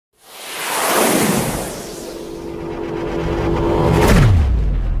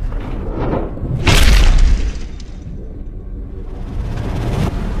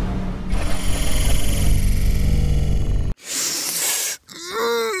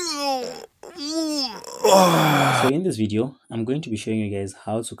So in this video, I'm going to be showing you guys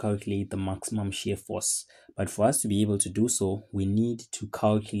how to calculate the maximum shear force. But for us to be able to do so, we need to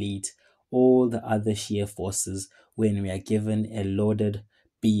calculate all the other shear forces when we are given a loaded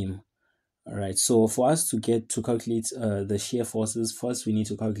beam. All right, so for us to calculate the shear forces, first we need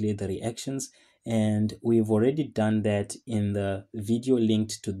to calculate the reactions, and we've already done that in the video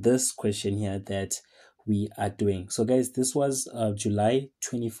linked to this question here that we are doing. So guys, this was July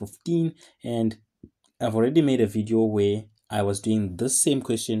 2015, and I've already made a video where I was doing this same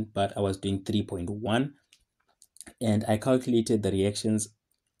question, but I was doing 3.1, and I calculated the reactions,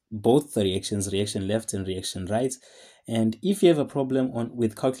 both the reactions, reaction left and reaction right. And if you have a problem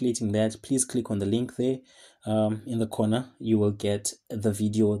with calculating that, please click on the link there in the corner. You will get the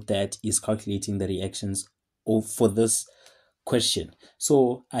video that is calculating the reactions for this question.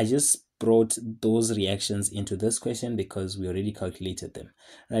 So I just brought those reactions into this question because we already calculated them.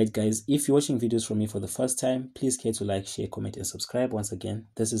 Right, guys, if you're watching videos from me for the first time, please care to like, share, comment, and subscribe. Once again,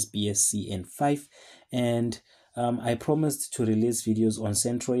 this is BSC N5, and I promised to release videos on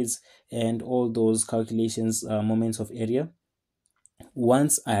centroids and all those calculations, moments of area,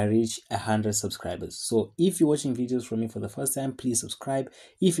 once I reach 100 subscribers. So if you're watching videos from me for the first time, please subscribe.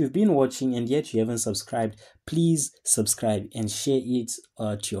 If you've been watching and yet you haven't subscribed, please subscribe and share it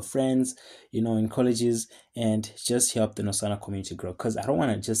to your friends, you know, in colleges, and just help the Nosana community grow. Because I don't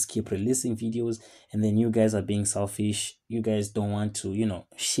want to just keep releasing videos and then you guys are being selfish. You guys don't want to, you know,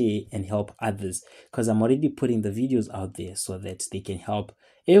 share and help others, because I'm already putting the videos out there so that they can help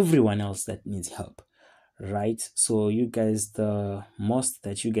everyone else that needs help. Right, so you guys, the most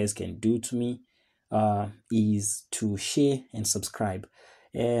that you guys can do to me is to share and subscribe,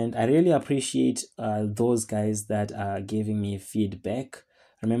 and I really appreciate those guys that are giving me feedback.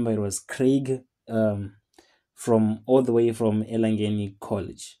 Remember, it was Craig from all the way from Elangeni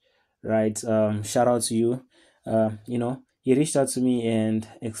College, right? Shout out to you. You know, he reached out to me and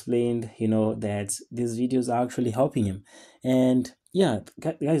explained, you know, that these videos are actually helping him. And yeah,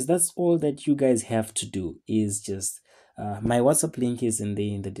 guys, that's all that you guys have to do is just my WhatsApp link is in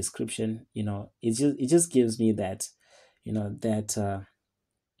the description. You know, it just gives me that, you know, that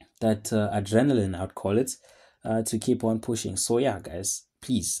adrenaline, I'd call it, to keep on pushing. So yeah, guys,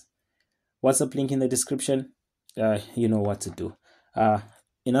 please, WhatsApp link in the description. You know what to do.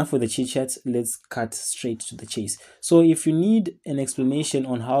 Enough with the chit chat, let's cut straight to the chase. So if you need an explanation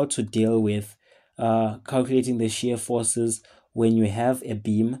on how to deal with calculating the shear forces when you have a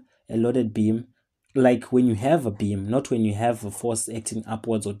beam, a loaded beam, like when you have a beam, not when you have a force acting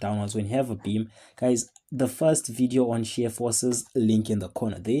upwards or downwards, when you have a beam, guys, the first video on shear forces, link in the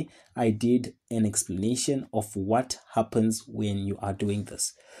corner there, I did an explanation of what happens when you are doing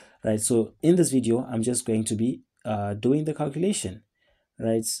this. Right, so in this video, I'm just going to be doing the calculation.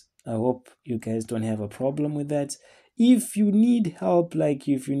 Right, I hope you guys don't have a problem with that. If you need help, like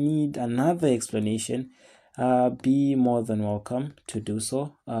if you need another explanation, be more than welcome to do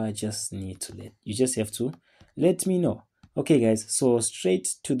so. You just have to let me know. Okay, guys, so straight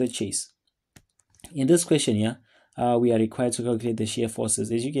to the chase. In this question here, we are required to calculate the shear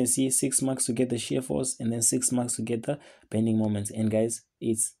forces. As you can see, 6 marks to get the shear force and then 6 marks to get the bending moments. And guys,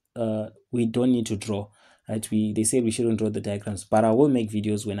 it's we don't need to draw. Right, they said we shouldn't draw the diagrams, but I will make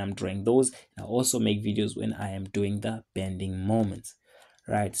videos when I'm drawing those. I'll also make videos when I am doing the bending moments.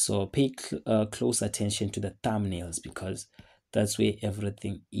 Right, so pay close attention to the thumbnails because that's where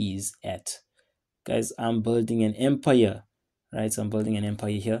everything is at. Guys, I'm building an empire. Right, so I'm building an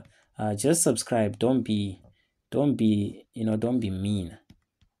empire here. Just subscribe. Don't be mean.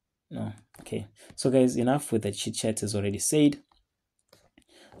 No. Okay, so guys, enough with the chit chat as already said.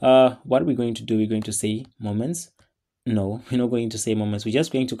 What we're going to do, we're going to say moments. No, we're not going to say moments. We're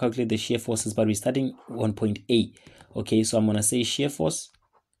just going to calculate the shear forces, but we're starting on point A. Okay, so I'm going to say shear force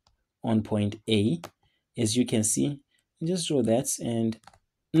on point A. As you can see, just draw that. And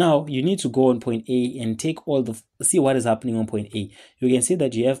now you need to go on point A and take see what is happening on point A. You can see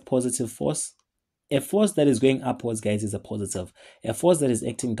that you have positive force. A force that is going upwards, guys, is a positive. A force that is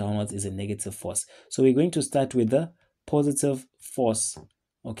acting downwards is a negative force. So we're going to start with the positive force.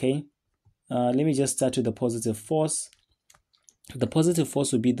 Okay, let me just start with the positive force. The positive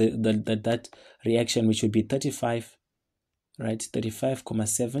force would be that reaction, which would be 35, right?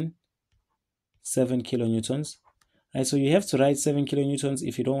 35.7 kilonewtons. Right, so you have to write 7 kilonewtons.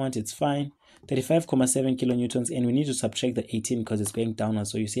 If you don't want, it's fine. 35.7 kilonewtons, and we need to subtract the 18 because it's going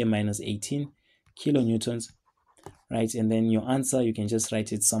downwards. So you say minus 18 kilonewtons, right? And then your answer, you can just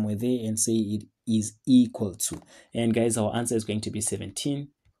write it somewhere there and say it is equal to. And guys, our answer is going to be 17.7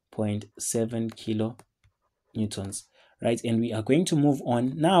 kilonewtons. right? And we are going to move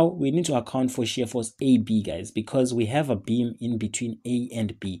on. Now we need to account for shear force AB, guys, because we have a beam in between A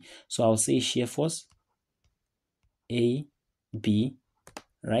and B. So I'll say shear force AB,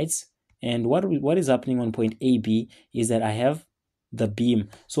 right? And what is happening on point AB is that I have the beam.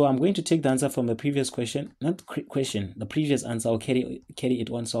 So I'm going to take the answer from the previous question, not question, the previous answer. I'll carry it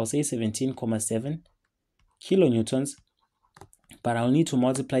on. So I'll say 17.7 kilonewtons, but I'll need to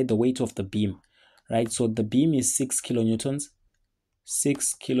multiply the weight of the beam, right? So the beam is 6 kilonewtons,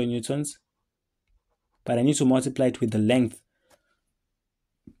 but I need to multiply it with the length.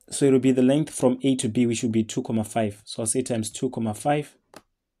 So it will be the length from A to B, which would be 2.5. So I'll say times 2.5,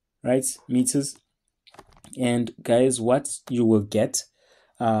 right, meters. And guys, what you will get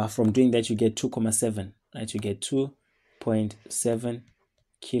from doing that, you get 2.7, right? You get 2.7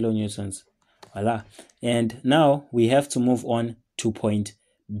 kilonewtons. Voila. And now we have to move on to point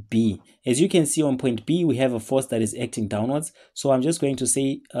B. As you can see on point B, we have a force that is acting downwards. So I'm just going to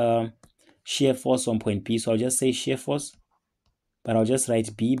say shear force on point B. So I'll just say shear force, but I'll just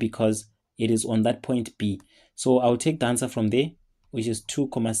write B because it is on that point B. So I'll take the answer from there, which is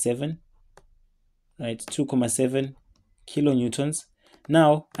 2.7, right? 2.7 kilonewtons.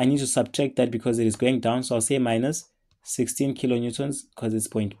 Now I need to subtract that because it is going down. So I'll say minus 16 kilonewtons because it's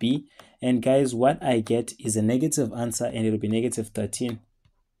point B. And guys, what I get is a negative answer, and it will be negative 13,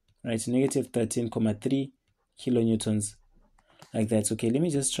 right? Negative 13.3 kilonewtons, like that. Okay, let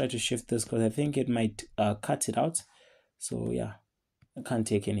me just try to shift this because I think it might cut it out. So yeah, I can't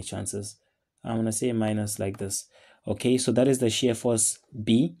take any chances. I'm gonna say minus like this. Okay, so that is the shear force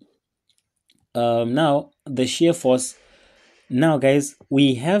B. Now the shear force. Now guys,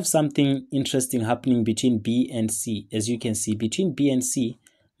 we have something interesting happening between B and C. As you can see, between B and C,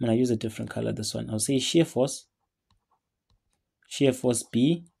 I'm gonna use a different color, this one. I'll say shear force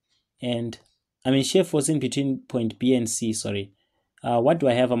B, and I mean shear force in between point B and C, sorry. What do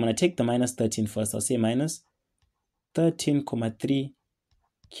I have? I'm gonna take the minus 13 first. I'll say minus 13.3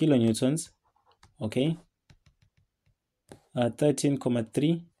 kilonewtons. Okay,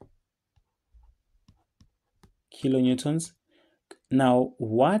 13.3 kilonewtons. Now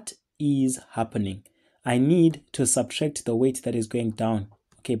what is happening? I need to subtract the weight that is going down.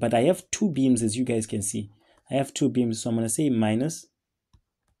 Okay, but I have two beams, as you guys can see. I have two beams, so I'm going to say minus.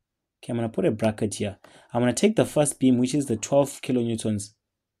 Okay, I'm going to put a bracket here. I'm going to take the first beam, which is the 12 kilonewtons.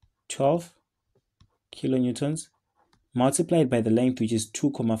 12 kilonewtons multiplied by the length, which is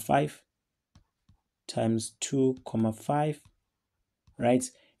 2.5 times 2.5,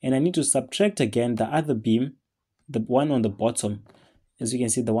 right? And I need to subtract again the other beam, the one on the bottom. As you can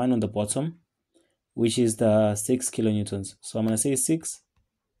see, the one on the bottom, which is the 6 kilonewtons. So I'm going to say 6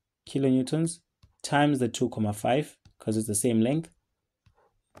 kilonewtons times the 2.5 because it's the same length,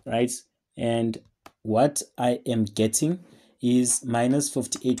 right? And what I am getting is minus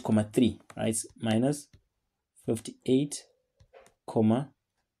 58.3, right? Minus 58,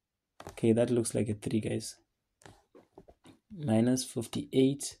 okay, that looks like a 3, guys. Minus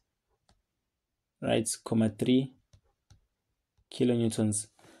 58, right, 3 kilonewtons,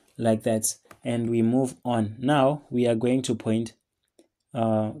 like that. And we move on. Now we are going to point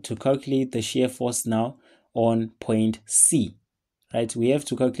to calculate the shear force now on point C, right? We have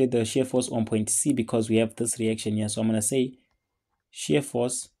to calculate the shear force on point C because we have this reaction here. So I'm going to say shear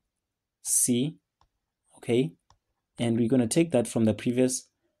force C, okay? And we're going to take that from the previous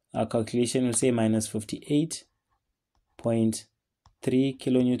calculation. We'll say minus 58.3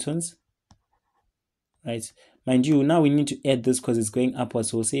 kilonewtons, right? Mind you, now we need to add this because it's going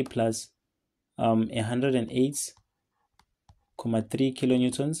upwards. So we'll say plus 108.3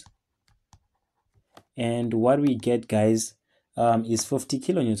 kilonewtons. And what we get, guys, is 50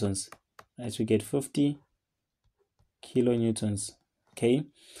 kilonewtons. Right? We get 50 kilonewtons. Okay.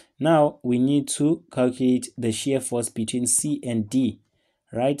 Now we need to calculate the shear force between C and D.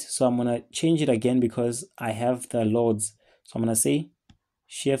 Right. So I'm gonna change it again because I have the loads. So I'm gonna say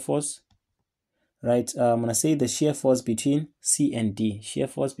shear force. Right. I'm gonna say the shear force between C and D. Shear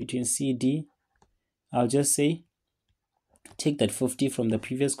force between C and D. I'll just say take that 50 from the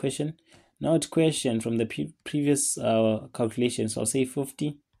previous question. Now it's question from the previous calculation. So I'll say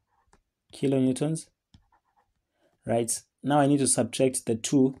 50 kilonewtons. Right. Now I need to subtract the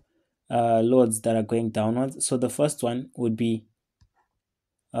two loads that are going downwards. So the first one would be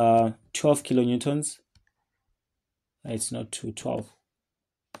 12 kilonewtons. It's not 12.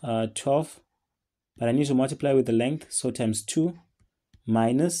 12. But I need to multiply with the length. So times 2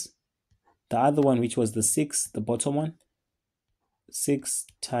 minus the other one, which was the 6, the bottom one. 6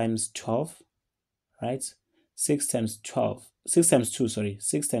 times 12, right? 6 times 12, 6 times 2, sorry,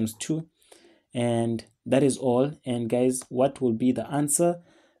 6 times 2, and that is all. And guys, what will be the answer?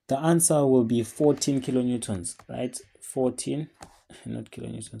 The answer will be 14 kilonewtons, right? 14, not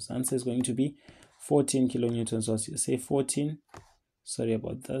kilonewtons. The answer is going to be 14 kilonewtons. So you say 14, sorry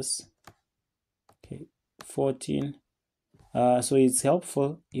about this. Okay, 14. So it's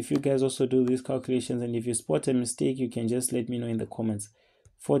helpful if you guys also do these calculations, and if you spot a mistake, you can just let me know in the comments.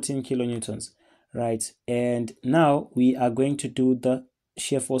 14 kilonewtons, right? And now we are going to do the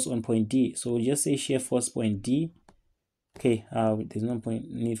shear force on point D. So we'll just say shear force point D. Okay, there's no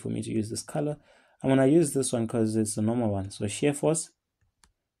need for me to use this color. I'm gonna use this one because it's a normal one. So shear force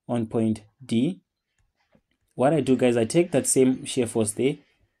on point D. What I do, guys, I take that same shear force there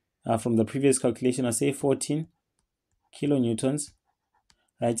from the previous calculation. I say 14 kilonewtons,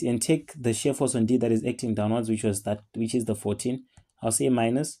 right? And take the shear force on D that is acting downwards, which is the 14. I'll say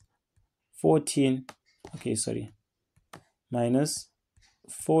minus 14. Okay, sorry, minus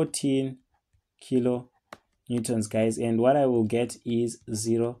 14 kilonewtons, guys, and what I will get is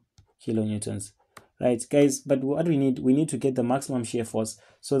 0 kilonewtons, right, guys? But what we need to get the maximum shear force.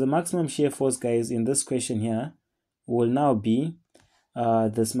 So the maximum shear force, guys, in this question here will now be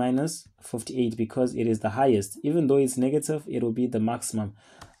this minus 58, because it is the highest. Even though it's negative, it will be the maximum,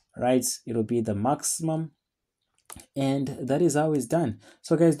 right? It will be the maximum, and that is how it's done.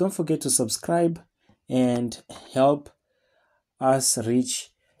 So guys, don't forget to subscribe and help us reach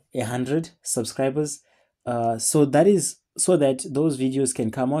 100 subscribers, so that those videos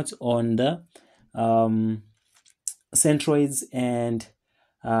can come out on the centroids and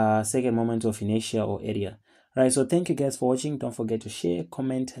second moment of inertia or area. Right, so thank you guys for watching. Don't forget to share,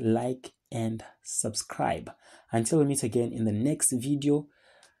 comment, like, and subscribe. Until we meet again in the next video,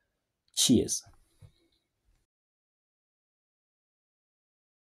 cheers.